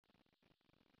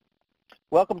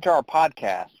Welcome to our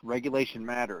podcast, Regulation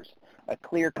Matters, a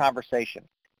clear conversation.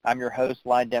 I'm your host,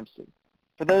 Lyon Dempsey.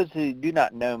 For those who do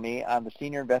not know me, I'm the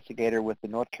senior investigator with the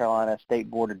North Carolina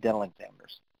State Board of Dental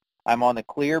Examiners. I'm on the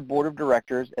CLEAR Board of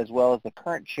Directors as well as the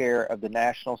current chair of the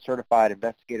National Certified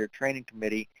Investigator Training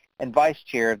Committee and vice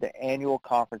chair of the annual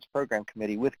conference program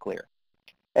committee with CLEAR.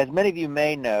 As many of you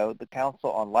may know, the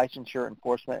Council on Licensure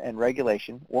Enforcement and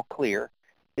Regulation, or CLEAR,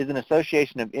 is an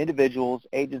association of individuals,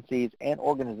 agencies, and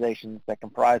organizations that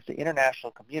comprise the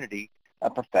international community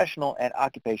of professional and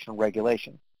occupational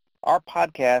regulation. Our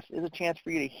podcast is a chance for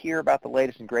you to hear about the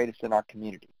latest and greatest in our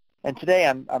community. And today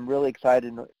I'm really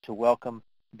excited to welcome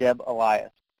Deb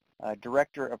Elias,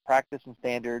 Director of Practice and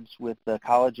Standards with the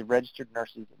College of Registered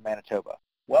Nurses in Manitoba.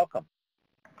 Welcome.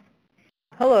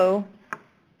 Hello.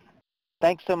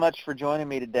 Thanks so much for joining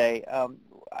me today.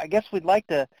 I guess we'd like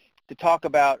to talk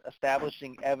about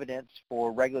establishing evidence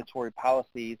for regulatory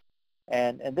policies,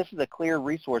 and this is a CLEAR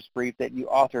resource brief that you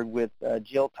authored with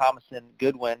Jill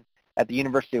Thomason-Goodwin at the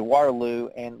University of Waterloo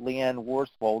and Leanne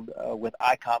Worsfold with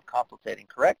ICOMP Consulting,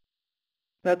 correct?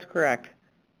 That's correct.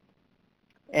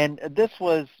 And this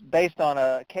was based on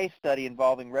a case study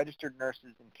involving registered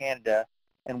nurses in Canada,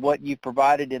 and what you've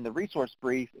provided in the resource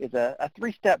brief is a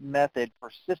three-step method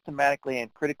for systematically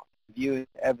and critically reviewing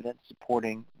evidence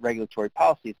supporting regulatory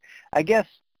policies. I guess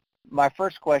my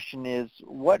first question is,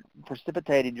 what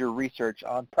precipitated your research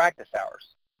on practice hours?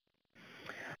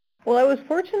 Well, I was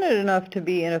fortunate enough to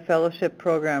be in a fellowship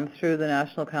program through the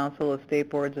National Council of State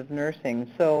Boards of Nursing.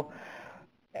 So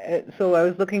I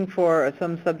was looking for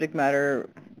some subject matter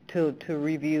to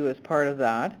review as part of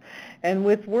that. And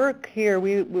with work here,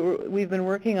 we've been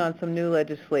working on some new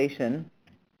legislation.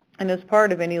 And as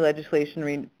part of any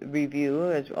legislation review,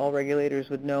 as all regulators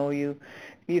would know, you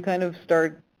kind of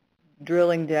start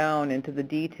drilling down into the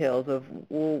details of,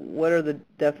 well, what are the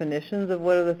definitions of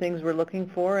what are the things we're looking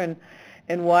for, and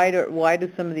why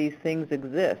do some of these things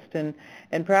exist?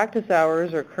 And practice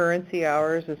hours, or currency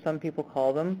hours, as some people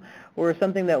call them, were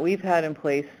something that we've had in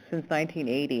place since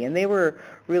 1980, and they were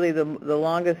really the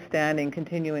longest-standing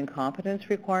continuing competence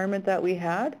requirement that we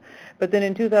had. But then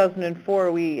in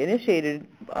 2004, we initiated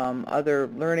other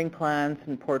learning plans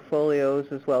and portfolios,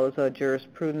 as well as a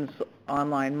jurisprudence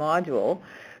online module.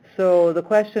 So the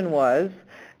question was,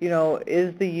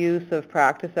 is the use of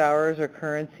practice hours or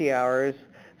currency hours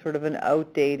sort of an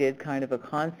outdated kind of a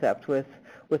concept with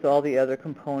all the other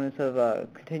components of a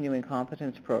continuing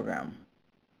competence program?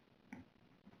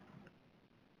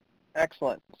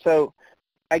 Excellent. So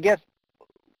I guess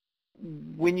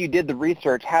when you did the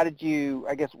research,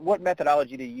 what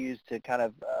methodology did you use to kind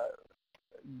of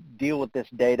deal with this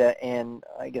data, and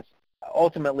I guess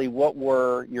ultimately what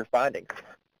were your findings?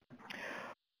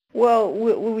 Well,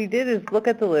 what we did is look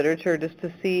at the literature just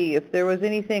to see if there was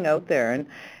anything out there,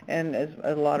 and as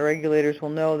a lot of regulators will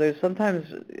know, sometimes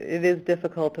it is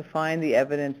difficult to find the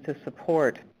evidence to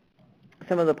support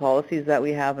some of the policies that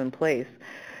we have in place.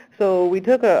 So we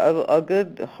took a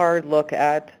good hard look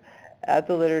at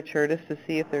the literature just to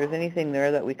see if there was anything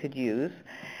there that we could use,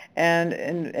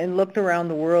 and looked around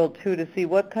the world too to see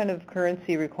what kind of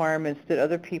currency requirements did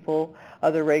other people,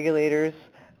 other regulators,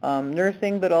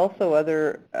 nursing, but also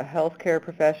other healthcare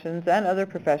professions and other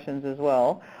professions as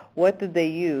well. What did they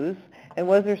use, and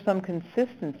was there some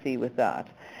consistency with that?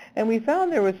 And we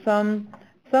found there was some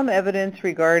evidence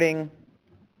regarding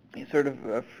sort of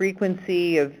a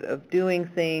frequency of doing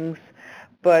things,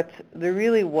 but there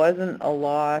really wasn't a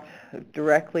lot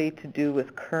directly to do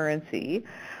with currency.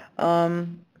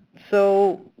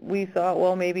 So we thought,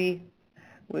 well, maybe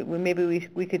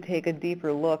we could take a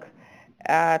deeper look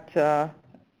at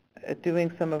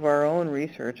doing some of our own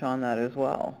research on that as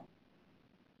well.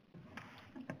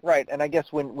 Right, and I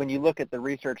guess when you look at the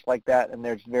research like that and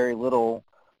there's very little,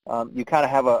 you kind of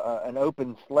have an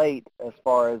open slate as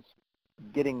far as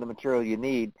getting the material you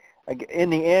need. In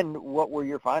the end, what were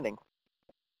your findings?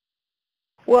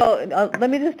 Well, let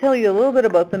me just tell you a little bit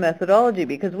about the methodology,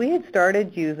 because we had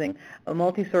started using a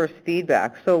multi-source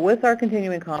feedback. So with our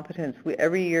continuing competence,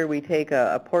 every year we take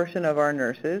a portion of our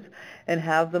nurses and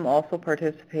have them also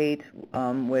participate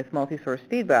with multi-source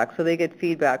feedback. So they get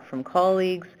feedback from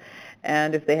colleagues,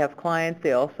 and if they have clients,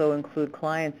 they also include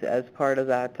clients as part of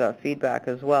that feedback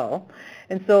as well.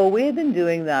 And so we had been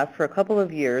doing that for a couple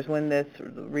of years when this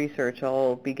research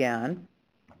all began.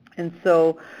 And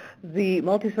so the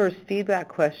multi-source feedback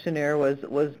questionnaire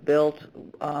was built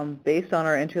based on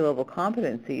our entry-level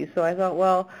competencies. So I thought,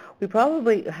 well, we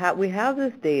have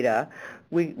this data.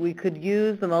 We could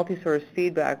use the multi-source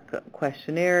feedback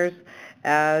questionnaires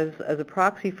as a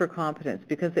proxy for competence,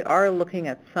 because they are looking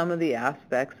at some of the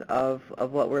aspects of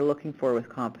what we're looking for with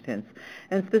competence.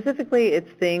 And specifically, it's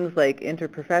things like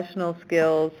interprofessional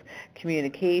skills,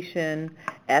 communication,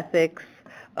 ethics,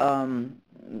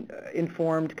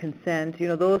 informed consent,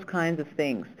 those kinds of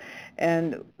things.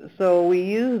 And so we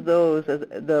use those, as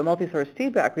the multi-source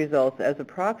feedback results, as a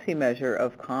proxy measure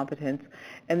of competence,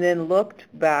 and then looked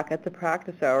back at the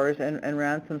practice hours and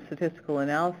ran some statistical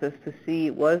analysis to see,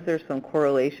 was there some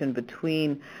correlation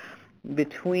between the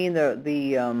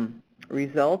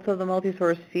results of the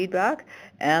multi-source feedback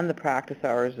and the practice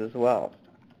hours as well.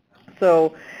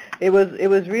 So it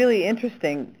was really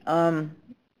interesting.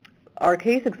 Our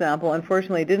case example,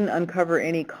 unfortunately, didn't uncover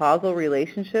any causal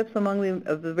relationships among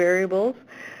the variables.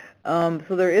 So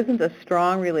there isn't a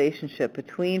strong relationship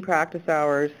between practice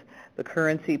hours, the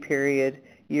currency period,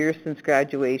 years since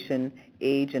graduation,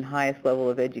 age, and highest level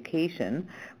of education.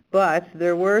 But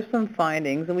there were some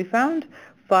findings, and we found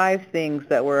 5 things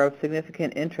that were of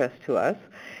significant interest to us.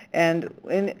 And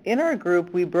in our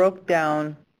group, we broke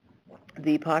down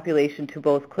the population to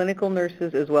both clinical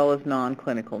nurses as well as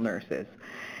non-clinical nurses.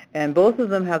 And both of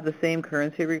them have the same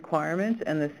currency requirements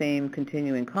and the same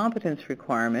continuing competence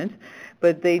requirement,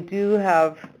 but they do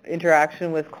have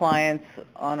interaction with clients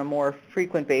on a more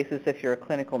frequent basis if you're a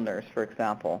clinical nurse, for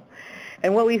example.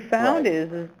 And what we found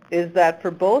is that for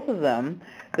both of them,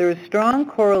 there is strong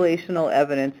correlational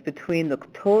evidence between the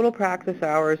total practice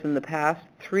hours in the past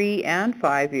 3 and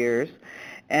 5 years,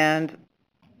 and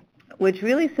which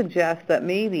really suggests that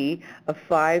maybe a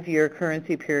 5-year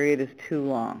currency period is too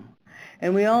long.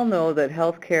 And we all know that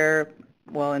healthcare,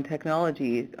 well, and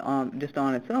technology just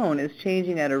on its own is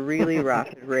changing at a really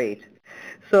rapid rate.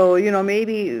 So,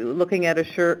 maybe looking at a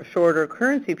shorter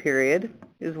currency period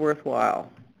is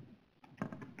worthwhile.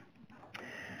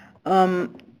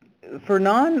 For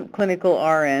non-clinical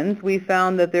RNs, we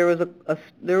found that there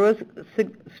was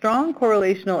strong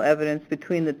correlational evidence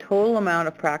between the total amount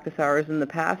of practice hours in the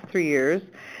past 3 years,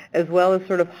 as well as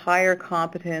sort of higher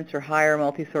competence or higher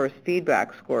multi-source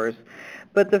feedback scores.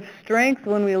 But the strength,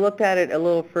 when we looked at it a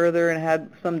little further and had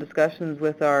some discussions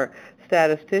with our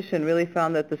statistician, really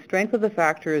found that the strength of the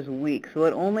factor is weak. So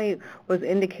it only was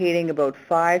indicating about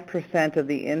 5% of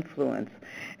the influence.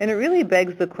 And it really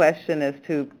begs the question as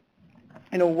to,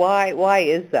 why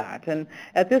is that? And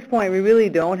at this point, we really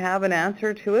don't have an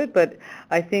answer to it, but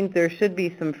I think there should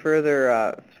be some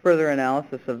further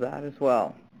analysis of that as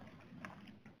well.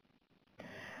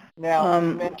 Now,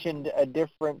 you mentioned a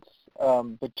difference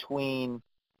between,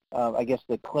 I guess,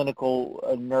 the clinical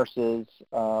nurses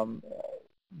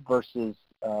versus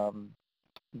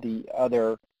the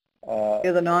other...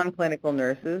 the non-clinical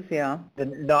nurses, yeah. The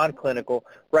non-clinical,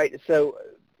 right. So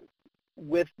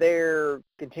with their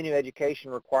continuing education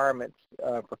requirements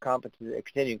for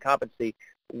continuing competency,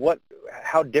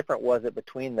 how different was it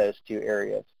between those 2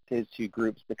 areas, those 2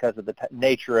 groups, because of the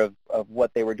nature of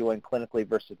what they were doing clinically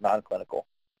versus non-clinical?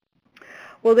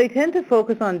 Well, they tend to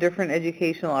focus on different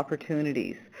educational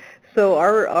opportunities. So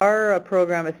our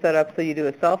program is set up so you do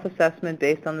a self-assessment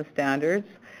based on the standards,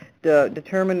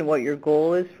 determine what your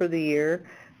goal is for the year,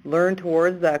 learn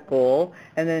towards that goal,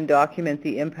 and then document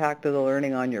the impact of the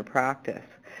learning on your practice.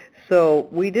 So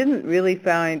we didn't really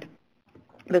find,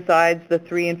 besides the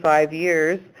 3 and 5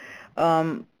 years,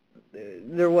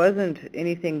 there wasn't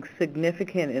anything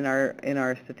significant in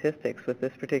our statistics with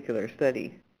this particular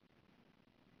study.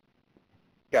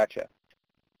 Gotcha.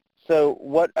 So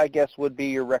what, I guess, would be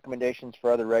your recommendations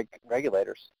for other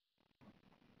regulators?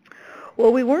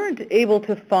 Well, we weren't able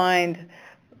to find,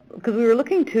 because we were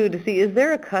looking to see, is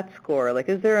there a cut score? Like,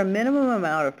 is there a minimum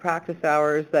amount of practice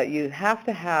hours that you have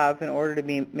to have in order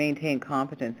to maintain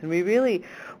competence? And we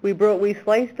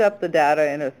sliced up the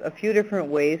data in a few different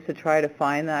ways to try to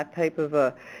find that type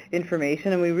of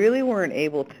information, and we really weren't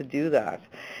able to do that.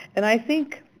 And I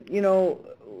think,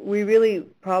 we really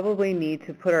probably need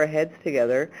to put our heads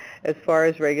together as far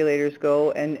as regulators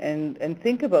go and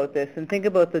think about this and think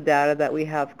about the data that we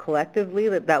have collectively,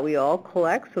 that we all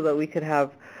collect, so that we could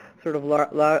have sort of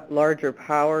larger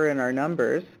power in our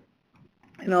numbers,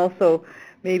 and also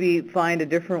maybe find a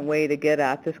different way to get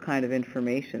at this kind of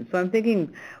information. So I'm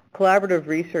thinking collaborative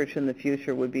research in the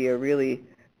future would be a really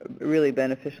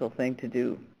beneficial thing to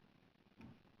do.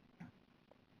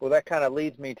 Well, that kind of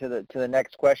leads me to the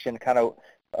next question, kind of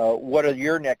what are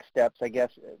your next steps, I guess,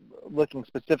 looking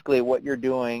specifically at what you're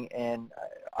doing, and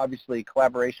obviously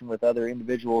collaboration with other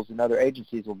individuals and other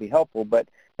agencies will be helpful, but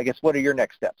I guess what are your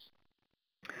next steps?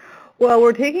 Well,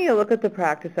 we're taking a look at the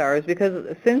practice hours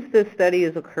because since this study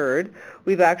has occurred,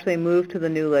 we've actually moved to the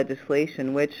new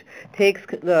legislation, which takes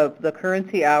the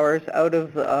currency hours out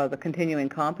of the continuing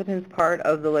competence part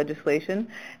of the legislation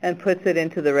and puts it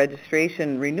into the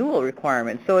registration renewal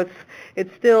requirement. So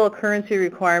it's still a currency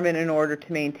requirement in order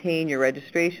to maintain your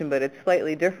registration, but it's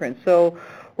slightly different. So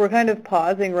we're kind of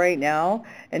pausing right now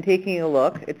and taking a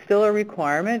look. It's still a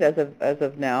requirement as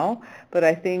of now, but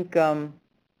I think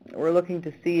we're looking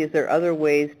to see, is there other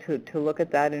ways to look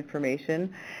at that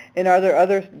information, and are there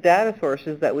other data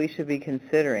sources that we should be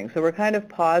considering? So we're kind of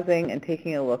pausing and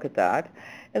taking a look at that,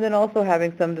 and then also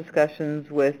having some discussions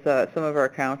with some of our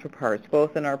counterparts,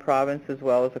 both in our province as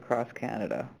well as across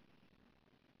Canada.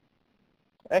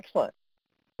 Excellent.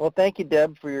 Well, thank you,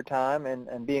 Deb, for your time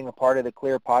and being a part of the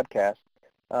CLEAR podcast.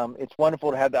 It's wonderful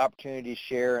to have the opportunity to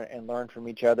share and learn from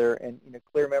each other, and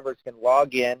CLEAR members can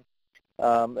log in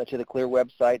to the CLEAR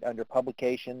website under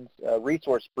Publications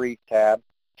Resource Brief tab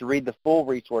to read the full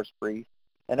resource brief,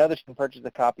 and others can purchase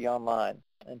a copy online.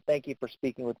 And thank you for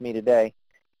speaking with me today,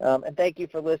 and thank you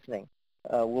for listening.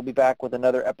 We'll be back with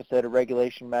another episode of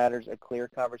Regulation Matters, a CLEAR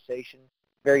Conversation,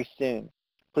 very soon.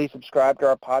 Please subscribe to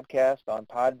our podcast on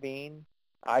Podbean,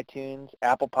 iTunes,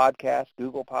 Apple Podcasts,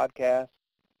 Google Podcasts,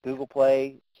 Google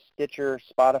Play, Stitcher,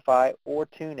 Spotify, or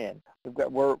TuneIn.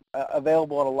 We're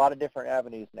available on a lot of different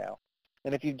avenues now.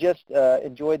 And if you just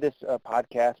enjoyed this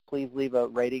podcast, please leave a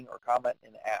rating or comment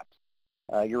in the apps.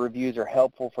 Your reviews are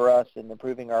helpful for us in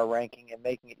improving our ranking and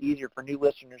making it easier for new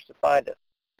listeners to find us.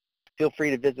 Feel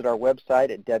free to visit our website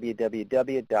at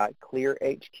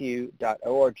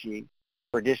www.clearhq.org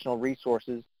for additional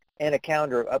resources and a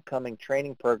calendar of upcoming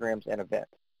training programs and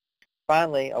events.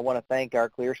 Finally, I want to thank our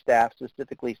CLEAR staff,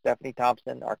 specifically Stephanie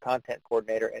Thompson, our content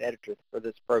coordinator and editor for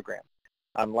this program.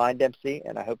 I'm Lyon Dempsey,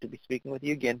 and I hope to be speaking with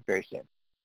you again very soon.